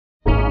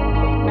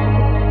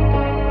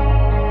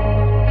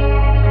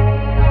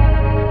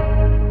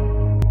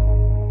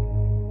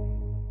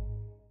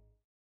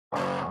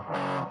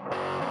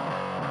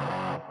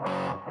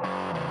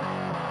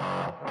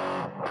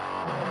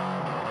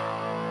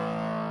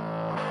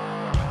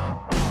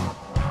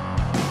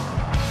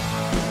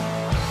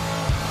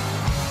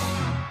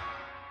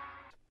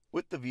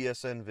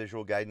VSN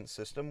visual guidance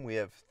system, we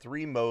have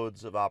 3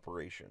 modes of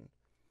operation.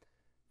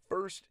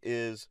 First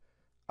is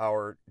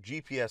our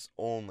GPS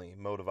only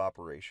mode of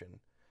operation.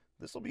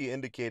 This will be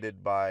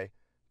indicated by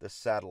the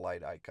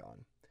satellite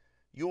icon.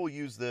 You'll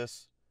use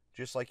this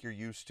just like you're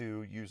used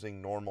to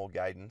using normal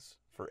guidance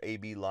for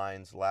AB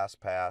lines, last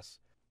pass,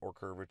 or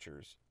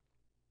curvatures.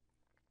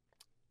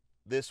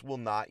 This will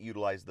not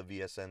utilize the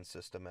VSN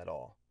system at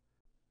all.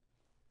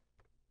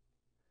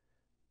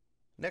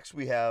 Next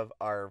we have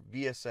our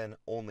Vsn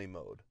Only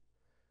Mode.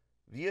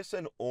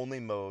 Vsn Only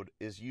Mode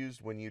is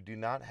used when you do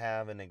not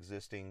have an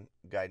existing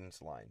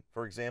guidance line.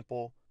 For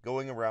example,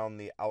 going around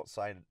the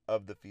outside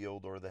of the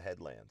field or the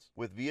headlands.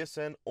 With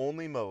Vsn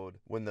Only Mode,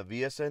 when the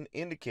VSN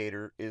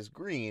indicator is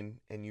green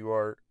and you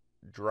are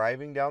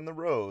driving down the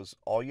rows,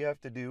 all you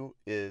have to do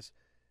is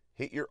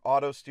hit your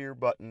auto steer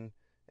button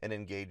and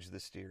engage the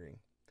steering.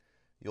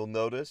 You'll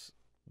notice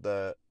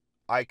the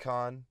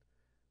icon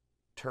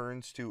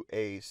turns to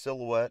a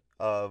silhouette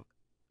of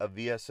a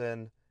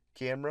VSN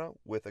camera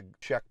with a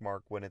check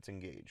mark when it's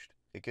engaged.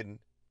 It can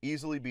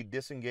easily be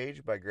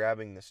disengaged by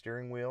grabbing the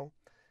steering wheel,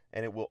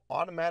 and it will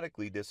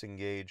automatically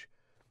disengage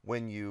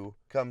when you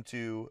come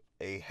to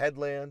a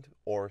headland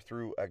or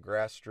through a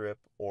grass strip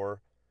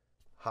or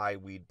high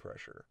weed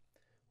pressure.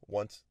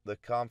 Once the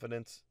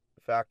confidence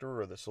factor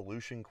or the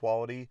solution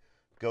quality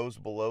goes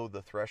below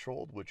the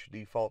threshold, which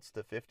defaults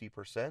to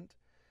 50%,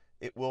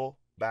 it will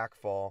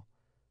backfall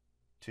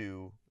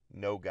to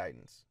no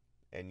guidance,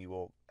 and you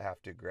will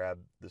have to grab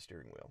the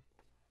steering wheel.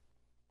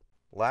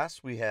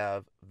 Last, we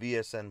have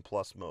VSN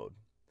Plus mode.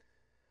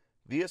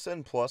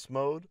 VSN Plus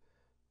mode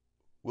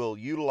will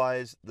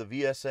utilize the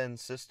VSN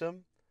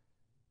system,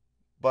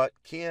 but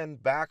can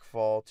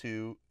backfall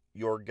to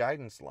your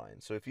guidance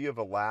line. So if you have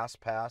a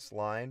last pass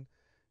line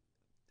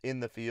in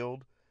the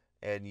field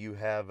and you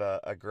have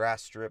a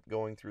grass strip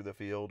going through the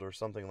field or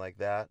something like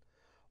that,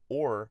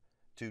 or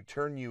to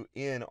turn you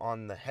in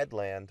on the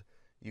headland,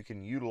 you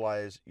can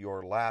utilize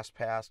your last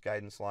pass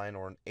guidance line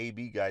or an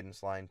AB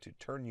guidance line to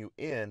turn you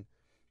in,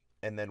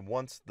 and then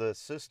once the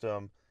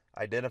system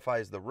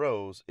identifies the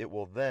rows, it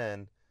will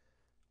then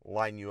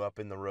line you up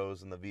in the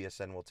rows and the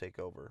VSN will take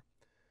over.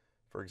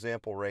 For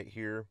example, right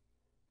here,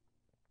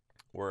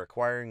 we're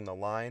acquiring the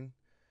line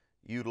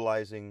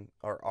utilizing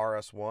our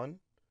RS1.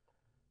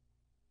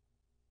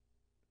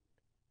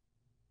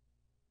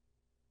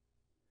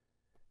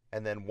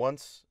 And then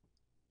once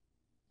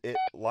it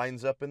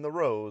lines up in the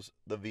rows,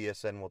 the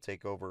VSN will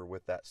take over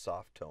with that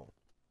soft tone.